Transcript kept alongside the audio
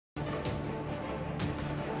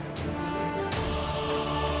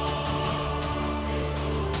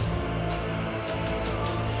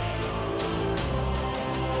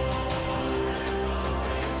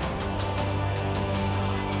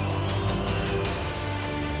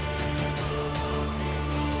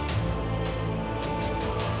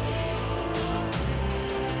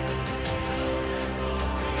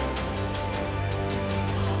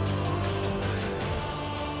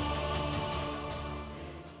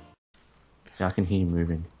Yeah, I can hear you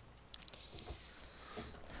moving.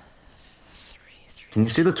 Can you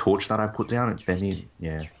see the torch that I put down?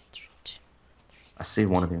 Yeah. I see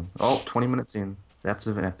one of them. Oh, 20 minutes in. That's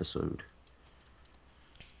of an episode.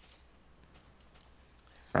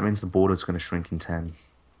 That means the border's going to shrink in 10.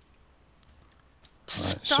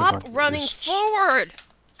 Stop running forward!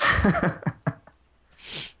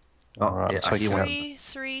 Oh, yeah, I hear one. 3,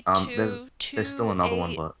 3, 2, 2, there's still another 8,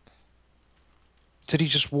 one, but... Did he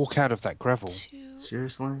just walk out of that gravel? 2,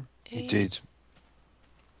 Seriously? 8, He did.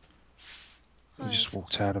 He just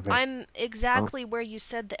walked out of it. I'm exactly where you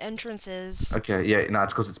said the entrance is. Okay, yeah, no,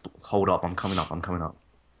 it's because it's... Hold up, I'm coming up, I'm coming up.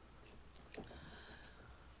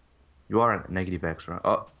 You are at negative X, right?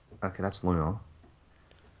 Oh, okay, that's Luna.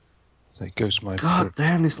 There goes my... God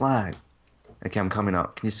damn, this lag. Okay, I'm coming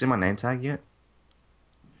up. Can you see my name tag yet?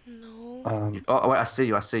 No. Oh, wait, I see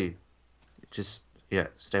you. Just, yeah,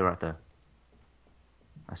 stay right there.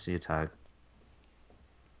 I see your tag.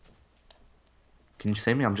 Can you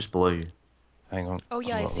see me? I'm just below you. Hang on. Oh,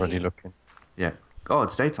 yeah, I'm I not see really you. looking. Yeah. Oh,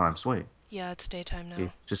 it's daytime, sweet. Yeah, it's daytime now.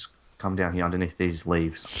 Here, just come down here underneath these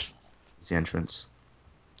leaves. It's the entrance.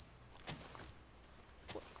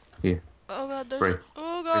 Here. Oh god, there's Free.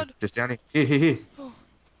 oh god. Here, just down here. Here. Oh.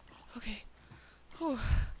 Okay. Oh.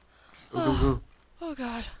 Go. Oh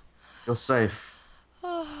god. You're safe.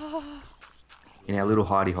 Oh. In our little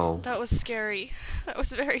hidey hole. That was scary. That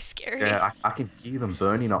was very scary. Yeah, I can hear them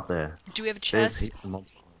burning up there. Do we have a There's chest? heaps of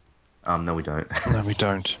mobs. No we don't. No, we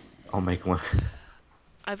don't. I'll make one.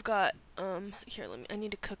 I've got here, I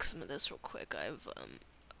need to cook some of this real quick.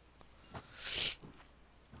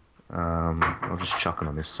 I'll just chuck it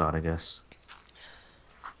on this side, I guess.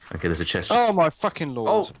 Okay, there's a chest. Oh my fucking lord!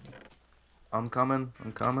 Oh! I'm coming.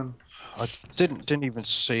 I didn't even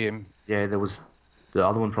see him. Yeah, there was... The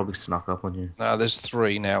other one probably snuck up on you. No, there's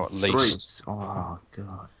 3 now at least. 3? Oh,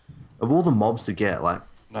 God. Of all the mobs to get, like...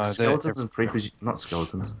 No, skeletons and creepers... Not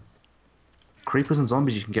skeletons. Creepers and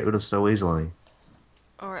zombies you can get rid of so easily.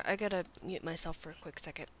 Alright, I gotta mute myself for a quick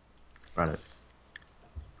second. Right.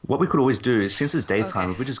 What we could always do is, since it's daytime,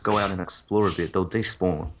 Okay. if we just go out and explore a bit, they'll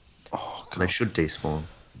despawn. Oh god. They should despawn.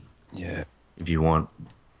 Yeah. If you want.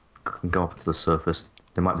 You can go up to the surface.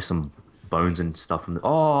 There might be some bones and stuff from the...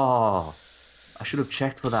 Oh! I should have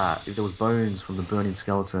checked for that, if there was bones from the burning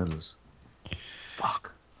skeletons.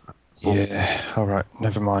 Fuck. Yeah. All right.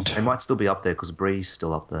 Never mind. They might still be up there, because Bree's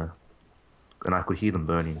still up there. And I could hear them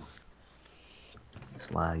burning.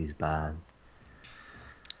 This lag is bad.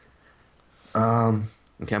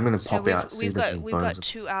 Okay, I'm gonna pop out, see if there's any we've bones. got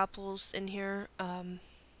 2 apples in here. You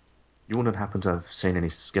wouldn't happen to have seen any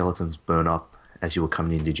skeletons burn up as you were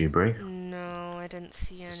coming in, did you, Bree? No, I didn't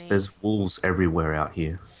see any. There's wolves everywhere out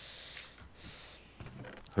here.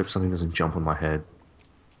 Hope something doesn't jump on my head.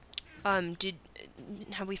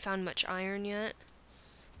 Have we found much iron yet?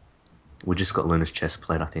 We just got Luna's chest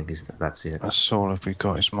plate, I think that's it. That's all we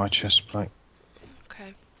got is my chest plate.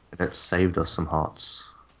 Okay. And it saved us some hearts.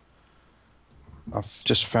 I've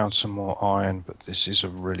just found some more iron, but this is a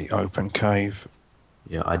really open cave.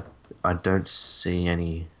 Yeah, I don't see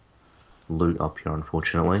any loot up here,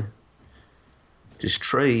 unfortunately. Just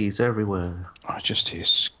trees everywhere. I just hear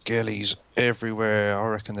skellies everywhere. I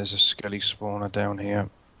reckon there's a skelly spawner down here.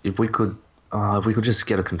 If we could just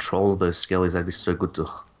get a control of those skellies, that'd be so good to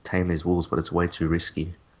tame these wolves, but it's way too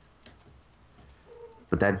risky.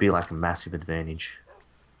 But that'd be like a massive advantage.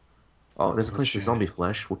 Oh, there's a place of zombie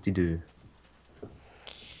flesh. What-de-do?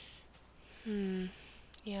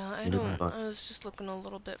 Yeah, I was just looking a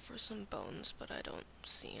little bit for some bones, but I don't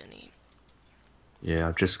see any. Yeah,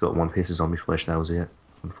 I've just got 1 piece of zombie flesh, that was it.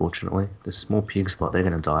 Unfortunately. There's more pigs, but they're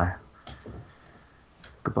gonna die.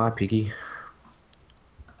 Goodbye, piggy.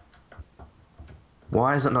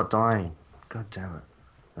 Why is it not dying? God damn it.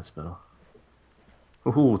 That's better.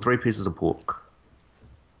 Ooh, 3 pieces of pork.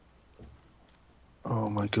 Oh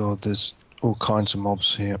my god, there's all kinds of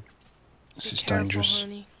mobs here. This is Careful, dangerous.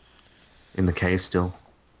 honey. In the cave still.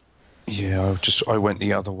 Yeah, I went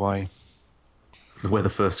the other way. Where the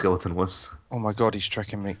first skeleton was. Oh my god, he's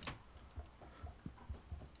tracking me.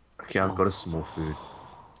 Okay, I've got us some more food.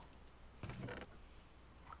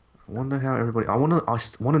 I wonder how everybody... I want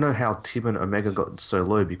to know how Tim and Omega got so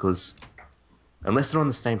low, because... Unless they're on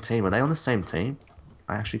the same team. Are they on the same team?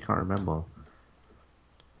 I actually can't remember.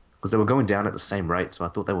 Because they were going down at the same rate, so I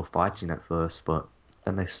thought they were fighting at first, but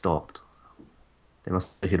then they stopped. They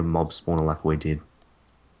must have hit a mob spawner like we did.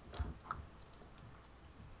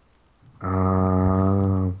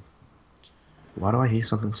 Why do I hear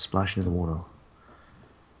something splashing in the water?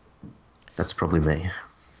 That's probably me.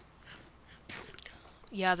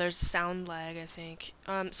 Yeah, there's sound lag, I think.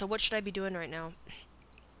 So what should I be doing right now?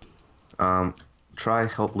 Try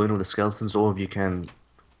help Luna with the skeletons, or if you can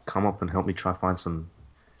come up and help me try find some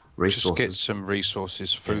Just get resources. some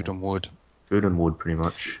resources, food and wood. Food and wood, pretty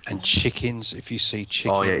much. And chickens, if you see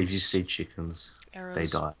chickens. Oh yeah, if you see chickens, Arrows. they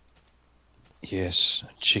die. Yes,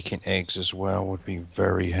 chicken eggs as well would be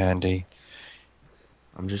very handy.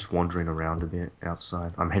 I'm just wandering around a bit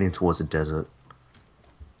outside. I'm heading towards the desert.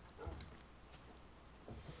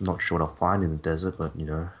 I'm not sure what I'll find in the desert, but you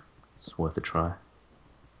know, it's worth a try.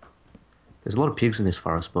 There's a lot of pigs in this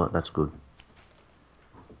forest, but that's good.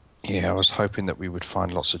 Yeah, I was hoping that we would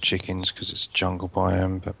find lots of chickens because it's jungle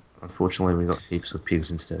biome, but unfortunately we got heaps of pigs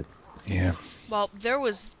instead. Yeah. Well, there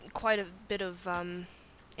was quite a bit of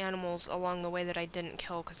animals along the way that I didn't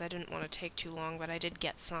kill because I didn't want to take too long, but I did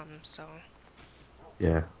get some, so...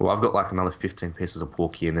 Yeah, well I've got like another 15 pieces of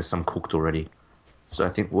pork here and there's some cooked already. So I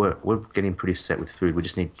think we're getting pretty set with food. We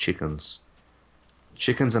just need chickens.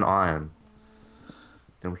 Chickens and iron.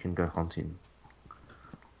 Then we can go hunting.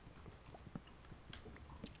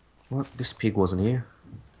 What? This pig wasn't here?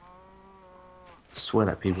 I swear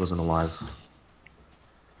that pig wasn't alive.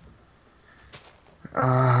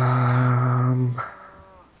 I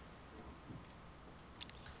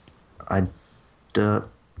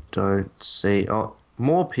don't see... Oh,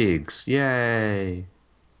 more pigs. Yay.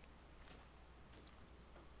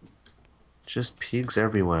 Just pigs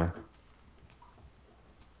everywhere.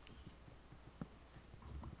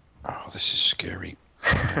 Oh, this is scary.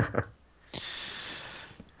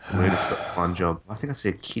 Luna's got a fun job. I think I see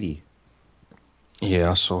a kitty.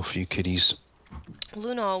 Yeah, I saw a few kitties.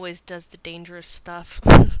 Luna always does the dangerous stuff.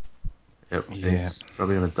 Yep, yeah. He's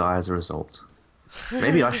probably gonna die as a result.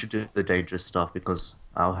 Maybe I should do the dangerous stuff because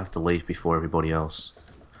I'll have to leave before everybody else.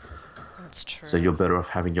 That's true. So you're better off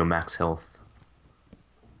having your max health.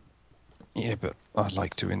 Yeah, but I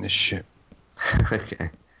like doing this shit. Okay.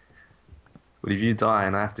 But if you die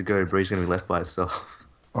and I have to go, Bree's gonna be left by itself.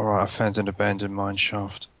 Alright, I found an abandoned mine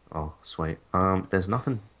shaft. Oh, sweet. There's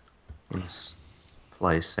nothing in this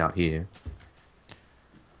place out here.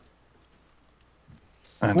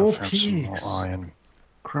 And More I found some more pigs. iron.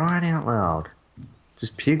 Crying out loud.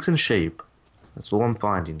 Just pigs and sheep. That's all I'm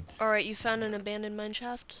finding. Alright, you found an abandoned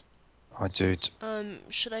mineshaft? I did.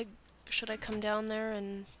 Should I come down there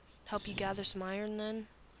and help you gather some iron then?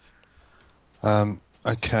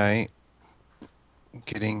 Okay.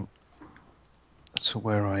 Getting to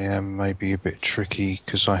where I am may be a bit tricky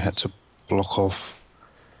because I had to block off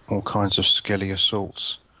all kinds of skelly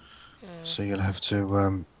assaults. So you'll have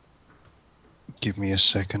to give me a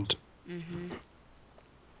second. Mm-hmm.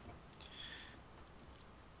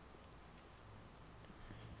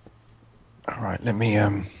 Alright, let me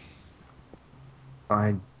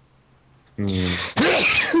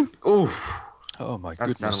Oof. Oh my That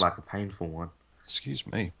goodness. sounded like a painful one. Excuse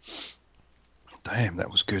me. Damn, that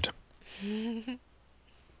was good.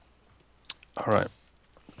 Alright.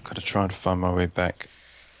 Gotta try and find my way back.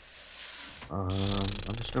 I'm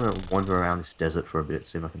just gonna wander around this desert for a bit,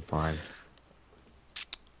 see if I can find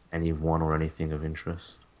anyone or anything of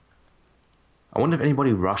interest. I wonder if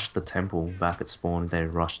anybody rushed the temple back at spawn, they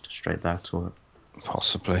rushed straight back to it.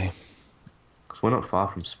 Possibly. Because we're not far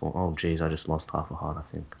from spawn. Oh jeez, I just lost half a heart, I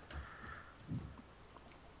think.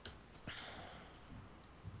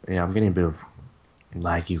 Yeah, I'm getting a bit of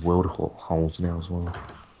laggy world holes now as well.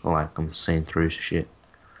 Like, I'm seeing through shit.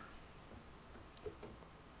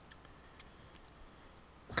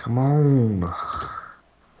 Come on.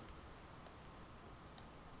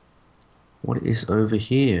 What is over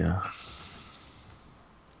here?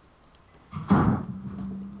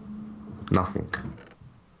 Nothing.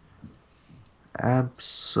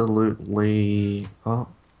 Absolutely. Oh,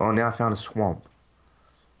 now I found a swamp.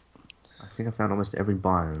 I think I found almost every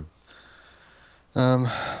biome.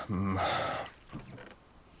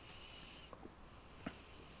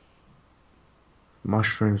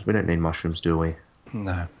 Mushrooms. We don't need mushrooms, do we?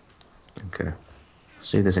 No. Okay.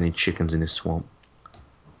 See if there's any chickens in this swamp.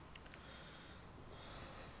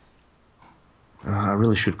 I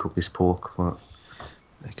really should cook this pork, but...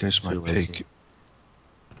 There goes my too lazy. pig.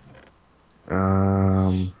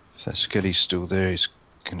 If If that skelly's still there, it's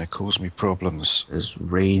gonna cause me problems. there's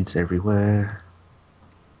reeds everywhere.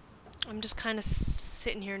 I'm just kind of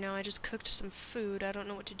sitting here now. I just cooked some food. I don't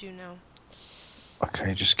know what to do now.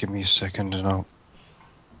 Okay, just give me a second and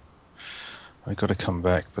I gotta come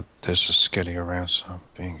back, but there's a skelly around, so I'm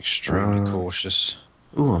being extremely cautious.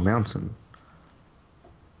 Ooh, a mountain.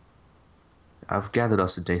 I've gathered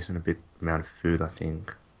us a decent amount of food, I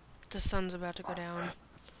think. The sun's about to go down.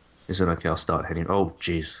 Is it okay? I'll start heading. Oh,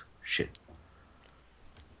 jeez. Shit.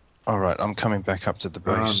 Alright, I'm coming back up to the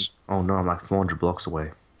base. Oh no, I'm like 400 blocks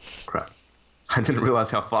away. Crap. I didn't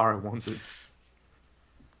realize how far I wandered.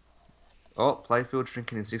 Oh, playfield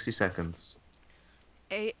shrinking in 60 seconds.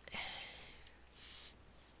 8.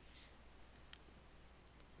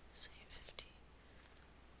 50.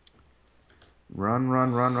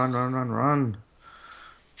 Run.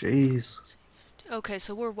 Jeez. Okay,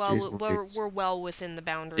 so we're Jeez, we're well within the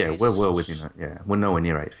boundaries. yeah, we're well within it. Yeah, we're nowhere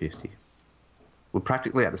near 850. We're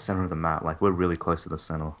practically at the center of the map. Like, we're really close to the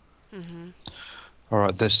center.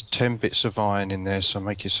 Alright, there's 10 bits of iron in there, so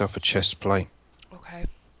make yourself a chest plate. Okay.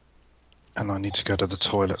 And I need to go to the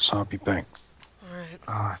toilet, so I'll be back. Alright.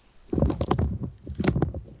 Ah.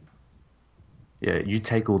 Yeah, you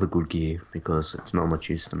take all the good gear because it's not much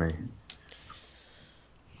use to me.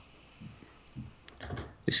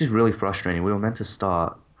 This is really frustrating. We were meant to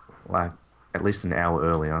start like at least an hour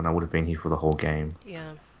earlier, and I would have been here for the whole game.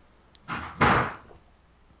 Yeah.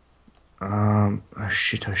 Oh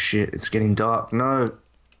shit, it's getting dark. No.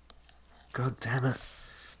 God damn it.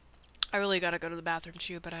 I really gotta go to the bathroom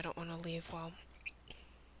too, but I don't want to leave while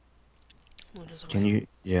Moon is away. Can you?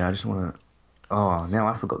 Yeah, I just want to. Oh, now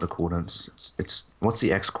I forgot the coordinates. It's what's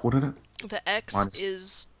the X coordinate? The X Minus-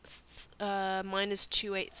 is minus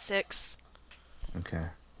 286. Okay.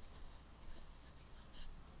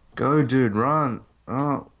 Go, dude, run.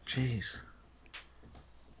 Oh, jeez.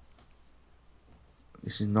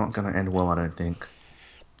 This is not gonna end well, I don't think.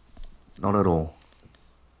 Not at all.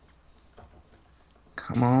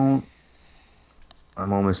 Come on.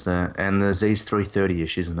 I'm almost there. And the Z's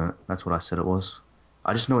 330-ish, isn't it? That's what I said it was.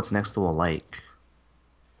 I just know it's next to a lake.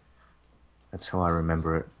 That's how I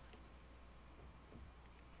remember it.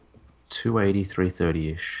 280,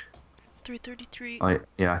 330-ish. 333.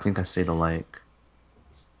 Yeah, I think I see the lake.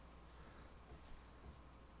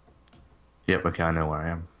 Yep, okay, I know where I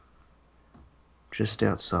am. Just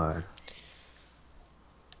outside.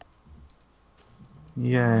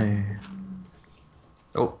 Yay.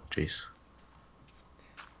 Oh, jeez.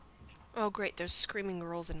 Oh great, there's screaming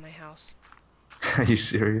girls in my house. Are you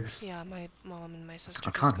serious? Yeah, my mom and my sister. I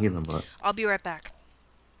just can't hear got- them, but... I'll be right back.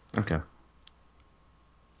 Okay.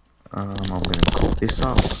 I'm gonna cook this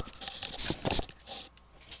up.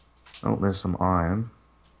 Oh, there's some iron.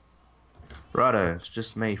 Righto, it's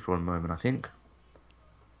just me for a moment, I think.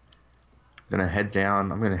 I'm gonna head down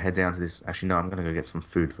to this... Actually, no, I'm gonna go get some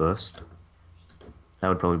food first. That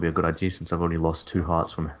would probably be a good idea since I've already lost 2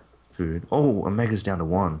 hearts from food. Oh, Omega's down to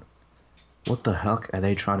 1. What the heck are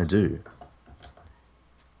they trying to do?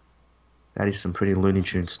 That is some pretty Looney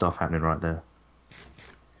Tunes stuff happening right there.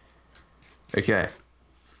 Okay.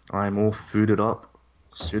 I'm all suited up.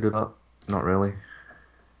 Not really.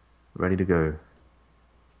 Ready to go.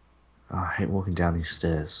 Oh, I hate walking down these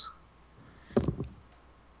stairs.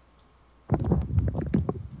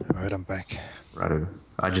 Alright, I'm back. Righto.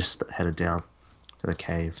 I just headed down to the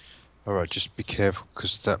cave. Alright, just be careful,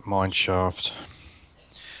 because that mine shaft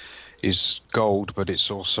is gold, but it's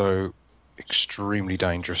also extremely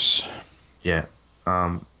dangerous. Yeah.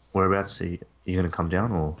 Whereabouts are you gonna come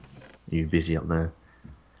down, or are you busy up there?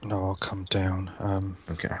 No, I'll come down.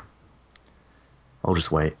 Okay. I'll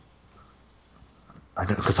just wait.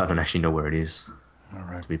 Because I don't actually know where it is,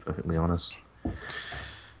 Alright. to be perfectly honest.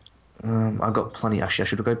 I've got plenty. Actually, I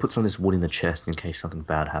should go put some of this wood in the chest in case something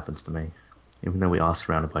bad happens to me. Even though we are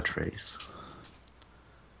surrounded by trees.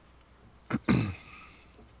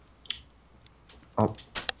 Oh.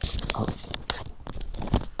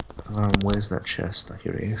 Where's that chest? Oh,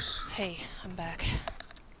 here it is. Hey, I'm back.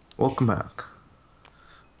 Welcome back.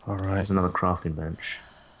 Alright. There's another crafting bench.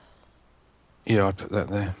 Yeah, I put that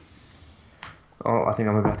there. Oh, I think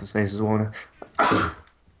I'm about to sneeze as well now.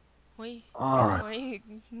 Wait. Oh, Why are you,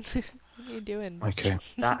 what are you doing? Okay.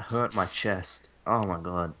 that hurt my chest. Oh my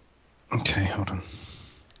god. Okay, hold on.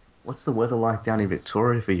 What's the weather like down in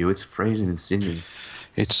Victoria for you? It's freezing in Sydney.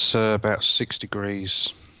 It's about 6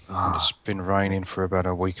 degrees. And Ah, it's been raining for about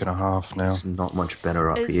a week and a half now. it's not much better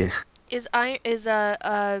up Is- here. Is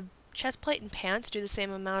chest plate and pants do the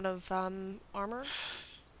same amount of armor?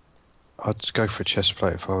 I'd go for a chest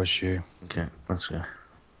plate if I was you. Okay, let's go.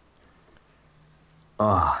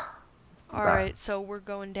 Ah, All right, so we're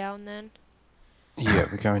going down then. Yeah,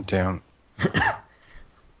 we're going down.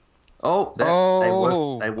 oh,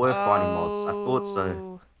 Oh! they were fighting mobs. I thought so.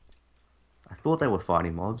 Oh. I thought they were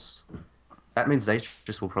fighting mobs. That means they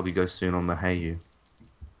just will probably go soon on the Heyu.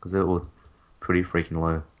 Because they were pretty freaking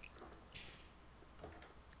low.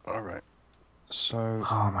 Alright. So,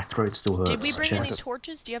 Oh, my throat still hurts. Did we bring any Chest.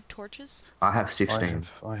 torches? Do you have torches? I have 16.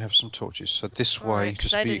 I have some torches. So this Alright, way, 'cause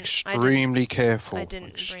just I be didn't- extremely careful. I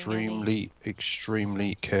didn't bring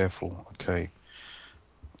extremely careful. Okay.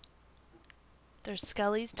 There's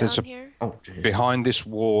skellies There's down here. Oh, jeez. Behind this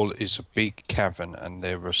wall is a big cavern, and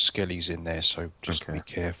there are skellies in there, so just Okay. be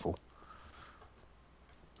careful.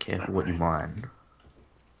 Careful what you mine.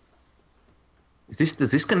 Does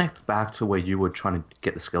this connect back to where you were trying to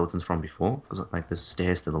get the skeletons from before? Because like there's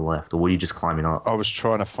stairs to the left, or were you just climbing up? I was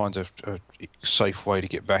trying to find a safe way to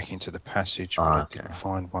get back into the passage, but I didn't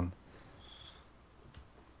find one.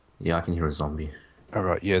 Yeah, I can hear a zombie.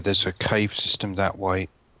 Alright, yeah, there's a cave system that way.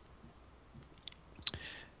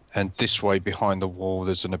 And this way, behind the wall,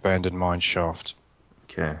 there's an abandoned mine shaft.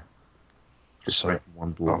 Okay. Just So- break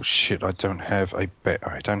one block. Oh shit, I don't have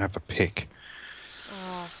a pick.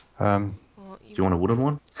 Oh. Um, Well, Do you want a wooden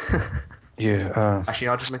one? yeah, Actually,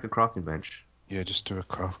 I'll just make a crafting bench. yeah, just do a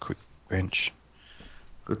quick bench.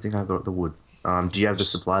 Good thing I got the wood. Do you have the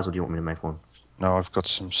supplies, or do you want me to make one? No, I've got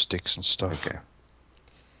some sticks and stuff. Okay.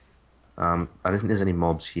 I don't think there's any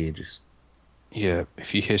mobs here. Just Yeah,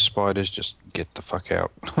 if you hear spiders, just get the fuck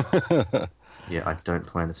out. yeah, I don't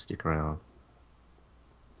plan to stick around.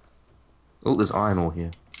 Oh, there's iron ore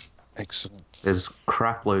here. Excellent. There's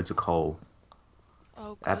crap loads of coal.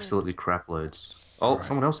 Oh, good. Absolutely crap loads. Oh, Right.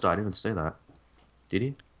 someone else died. I didn't even see that. Did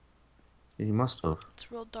he? Yeah, he must have.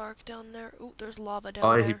 It's real dark down there. Ooh, there's lava down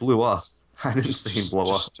Oh, there. he blew up. I didn't see him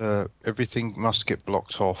blow up. Everything must get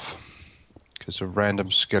blocked off, because a random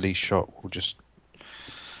skelly shot will just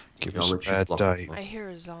give Yeah, us I'll a let you bad block day. it off. I hear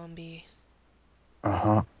a zombie.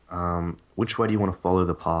 Which way do you want to follow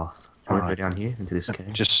the path? Do you want to Alright. go down here into this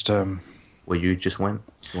cave? Just Where you just went?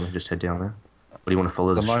 You want to just head down there? Or do you want to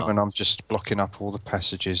follow at the the moment, I'm shaft? just blocking up all the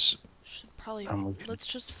passages. Should probably. We can- Let's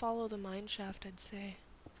just follow the mine shaft, I'd say.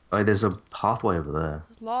 Oh, there's a pathway over there.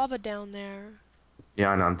 There's lava down there. Yeah,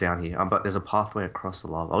 I know, I'm down here. But there's a pathway across the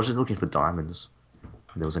lava. I was just looking for diamonds.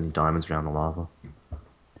 If there was any diamonds around the lava.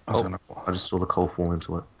 I don't know. I just saw the coal fall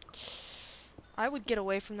into it. I would get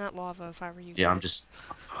away from that lava if I were you. Yeah, I'm guys. just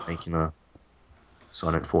making a... so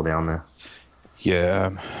I don't fall down there. Yeah,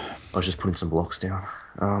 I was just putting some blocks down.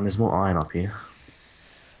 There's more iron up here.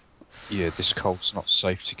 yeah, this coal's not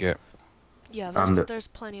safe to get. Yeah, the- there's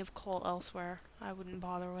plenty of coal elsewhere. I wouldn't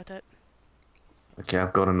bother with it. Okay,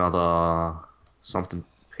 I've got another... something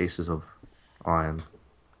pieces of iron.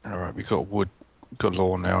 Alright, we got wood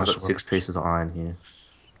galore now I've as got well. 6 pieces of iron here.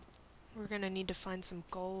 We're gonna need to find some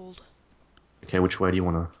gold. Okay, which way do you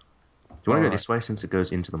want to... Do you want to go Alright. this way since it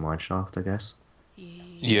goes into the mine shaft, I guess?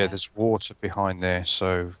 Yeah, there's water behind there,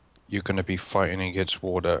 so you're going to be fighting against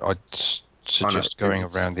water. I'd suggest going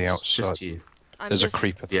around the It's just outside. here. I'm There's a just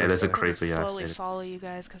creeper Yeah, through there's a there. creeper, yeah, I slowly see it. follow you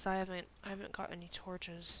guys because I haven't got any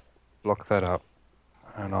torches. Block that up,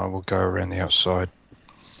 and I will go around the outside.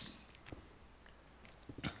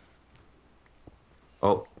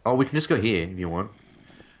 Oh, we can just go here if you want.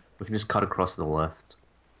 We can just cut across to the left.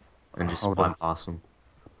 And just Hold on. bypass them.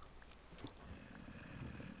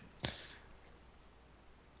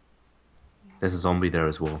 There's a zombie there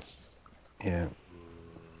as well. Yeah.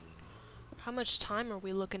 How much time are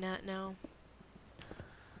we looking at now?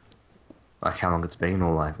 Like how long it's been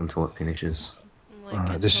or like until it finishes.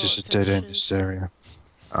 Like, This until is a it dead end, finishes? this area.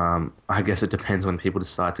 I guess it depends when people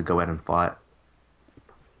decide to go out and fight.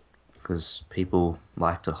 Because people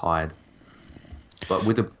like to hide. But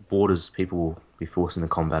with the borders, people will be forced into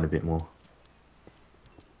combat a bit more.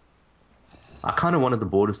 I kind of wanted the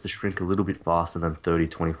borders to shrink a little bit faster than 30,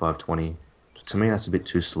 25, 20. To me, that's a bit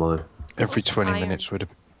too slow. Every 20 Iron. minutes would have...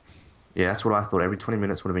 Yeah, that's what I thought. Every 20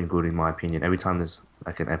 minutes would have been good, in my opinion. Every time there's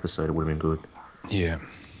like an episode, it would have been good. Yeah.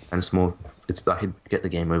 And it's more... I could get the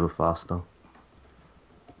game over faster.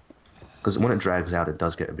 Because when it drags out, it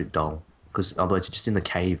does get a bit dull. Because otherwise, you're just in the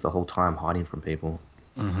cave the whole time, hiding from people.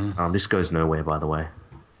 Mm-hmm. This goes nowhere, by the way.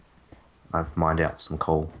 I've mined out some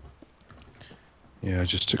coal. Yeah, I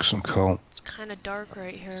just took some coal. It's kind of dark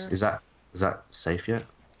right here. Is that safe yet?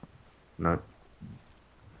 No.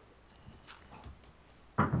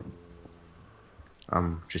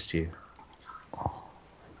 Just here.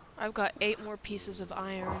 I've got 8 more pieces of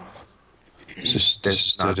iron. This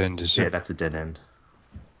is no- dead end, is Yeah, it? that's a dead end.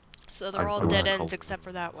 So they're I all was dead cold. ends except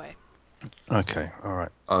for that way. Okay,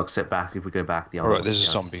 alright. Oh, except back, if we go back the other way. Alright, there's a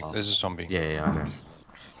down zombie. the path. There's a zombie. Yeah, I know.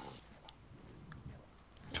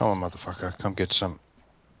 Come on, motherfucker. Come get some.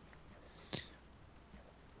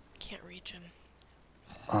 Can't reach him.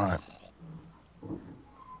 Alright.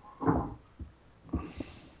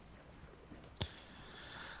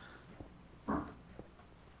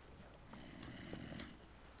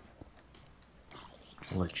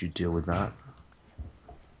 I'll let you deal with that.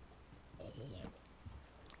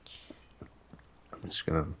 I'm just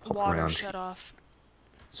gonna pop Water around. shut off.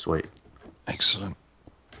 Sweet. Excellent.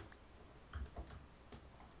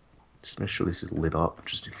 Just make sure this is lit up.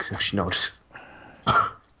 Just actually no, just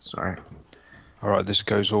Sorry. Alright, this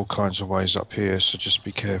goes all kinds of ways up here, so just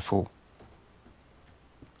be careful.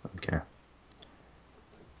 Okay.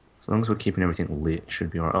 As long as we're keeping everything lit, it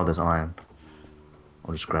should be alright. Oh, there's iron.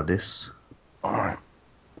 I'll just grab this. Alright.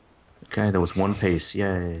 Okay, there was one piece.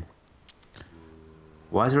 Yay.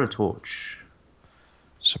 Why is there a torch?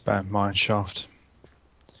 It's a bad mine shaft.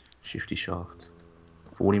 Shifty shaft.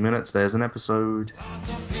 40 minutes, there's an episode.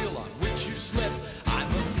 The wheel on which you slip. I'm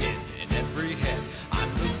a pin in every head. I'm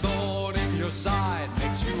the thorn in your side.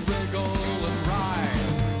 Makes you wriggle and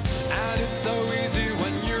ride. And it's so easy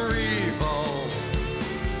when you're evil.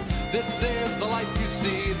 This is the life you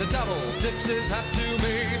see. The devil tips his hat to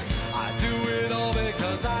me.